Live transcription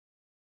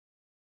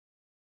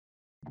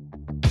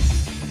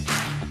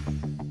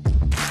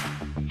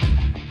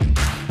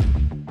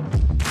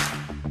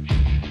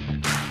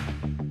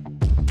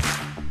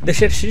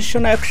দেশের শীর্ষ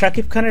নায়ক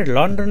শাকিব খানের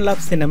লন্ডন লাভ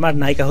সিনেমার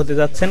নায়িকা হতে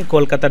যাচ্ছেন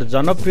কলকাতার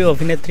জনপ্রিয়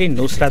অভিনেত্রী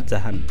নুসরাত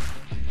জাহান।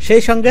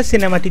 সেই সঙ্গে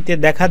সিনেমাটিতে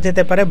দেখা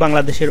যেতে পারে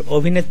বাংলাদেশের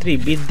অভিনেত্রী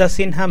বিদ্যা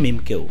সিনহা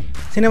মিমকেও।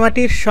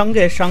 সিনেমাটির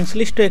সঙ্গে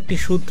সংশ্লিষ্ট একটি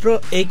সূত্র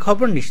এই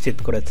খবর নিশ্চিত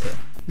করেছে।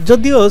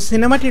 যদিও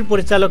সিনেমাটির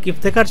পরিচালক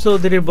ইফতেখার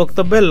চৌধুরীর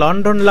বক্তব্যে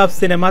লন্ডন লাভ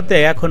সিনেমাতে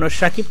এখনও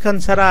শাকিব খান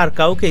ছাড়া আর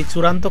কাউকেই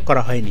চূড়ান্ত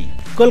করা হয়নি।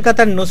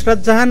 কলকাতার নুসরাত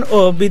জাহান ও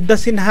বিদ্যা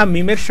সিনহা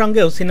মিমের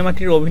সঙ্গেও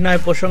সিনেমাটির অভিনয়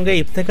প্রসঙ্গে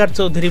ইফতেখার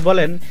চৌধুরী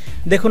বলেন,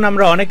 দেখুন,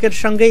 আমরা অনেকের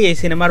সঙ্গেই এই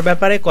সিনেমার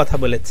ব্যাপারে কথা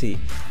বলেছি।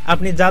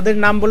 আপনি যাদের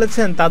নাম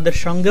বলেছেন তাদের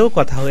সঙ্গেও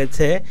কথা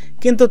হয়েছে,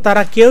 কিন্তু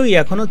তারা কেউই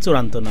এখনও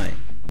চূড়ান্ত নয়।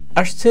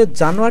 আসছে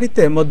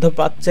জানুয়ারিতে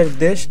মধ্যপ্রাচ্যের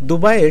দেশ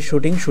দুবাইয়ে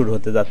শুটিং শুরু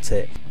হতে যাচ্ছে।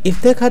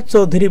 ইফতেখার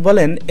চৌধুরী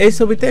বলেন, এই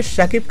ছবিতে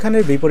শাকিব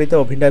খানের বিপরীতে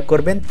অভিনয়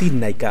করবেন 3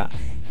 নায়িকা।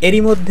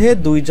 এরই মধ্যে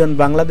 2 জন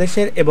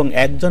বাংলাদেশের এবং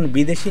 1 জন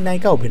বিদেশি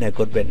নায়িকা অভিনয়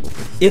করবেন।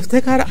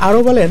 ইফতেখার আরও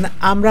বলেন,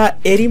 আমরা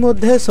এরই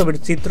মধ্যে ছবির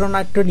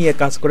চিত্রনাট্য নিয়ে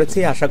কাজ করেছি।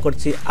 আশা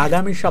করছি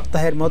আগামী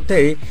সপ্তাহের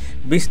মধ্যেই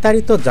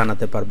বিস্তারিত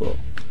জানাতে পারবো।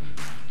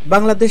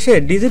 বাংলাদেশে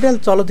ডিজিটাল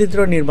চলচ্চিত্র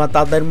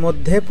নির্মাতাদের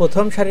মধ্যে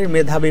প্রথম সারির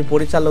মেধাবী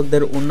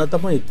পরিচালকদের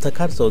অন্যতম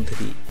ইফতেখার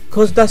চৌধুরী।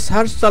 খোঁজ দ্য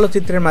সার্চ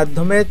চলচ্চিত্রের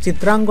মাধ্যমে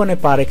চিত্রাঙ্গনে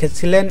পা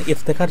রেখেছিলেন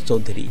ইফতেখার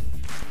চৌধুরী।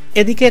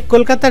 এদিকে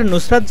কলকাতার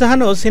নুসরাত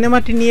জাহানও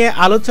সিনেমাটি নিয়ে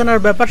আলোচনার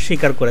ব্যাপার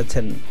স্বীকার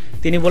করেছেন।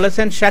 তিনি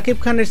বলেছেন, শাকিব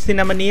খানের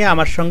সিনেমা নিয়ে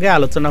আমার সঙ্গে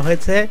আলোচনা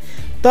হয়েছে,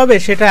 তবে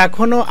সেটা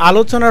এখনও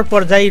আলোচনার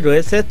পর্যায়েই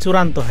রয়েছে,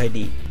 চূড়ান্ত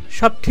হয়নি।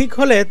 সব ঠিক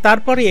হলে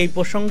তারপরে এই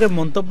প্রসঙ্গে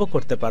মন্তব্য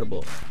করতে পারবো।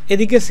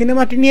 এদিকে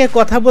সিনেমাটি নিয়ে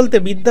কথা বলতে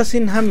বিদ্যা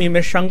সিনহা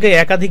মিমের সঙ্গে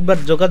একাধিকবার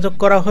যোগাযোগ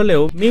করা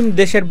হলেও মিম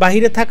দেশের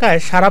বাহিরে থাকায়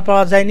সাড়া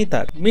পাওয়া যায়নি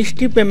তার।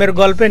 মিষ্টি প্রেমের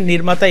গল্পের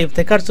নির্মাতা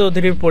ইফতেখার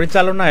চৌধুরীর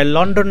পরিচালনায়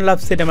লন্ডন লাভ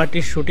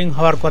সিনেমাটির শুটিং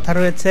হওয়ার কথা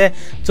রয়েছে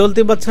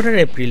চলতি বছরের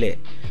এপ্রিলে।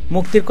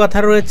 মুক্তির কথা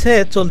রয়েছে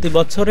চলতি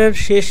বছরের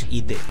শেষ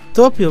ঈদে।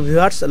 তো প্রিয়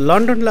ভিউয়ার্স,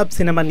 লন্ডন লাভ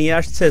সিনেমা নিয়ে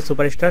আসছে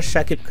সুপারস্টার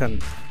শাকিব খান।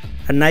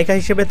 আর নায়িকা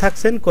হিসেবে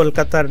থাকছেন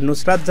কলকাতার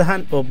নুসরাত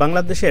জাহান ও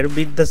বাংলাদেশের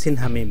বিদ্যা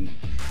সিনহা মিম।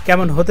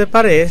 কেমন হতে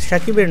পারে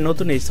শাকিবের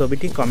নতুন এই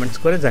ছবিটি কমেন্টস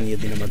করে জানিয়ে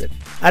দিন আমাদের।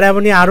 আর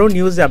এমনই আরও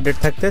নিউজ আপডেট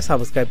থাকতে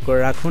সাবস্ক্রাইব করে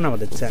রাখুন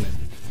আমাদের চ্যানেল।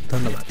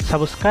 ধন্যবাদ।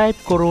 সাবস্ক্রাইব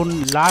করুন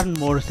লার্ন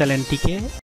মোর চ্যানেলটিকে।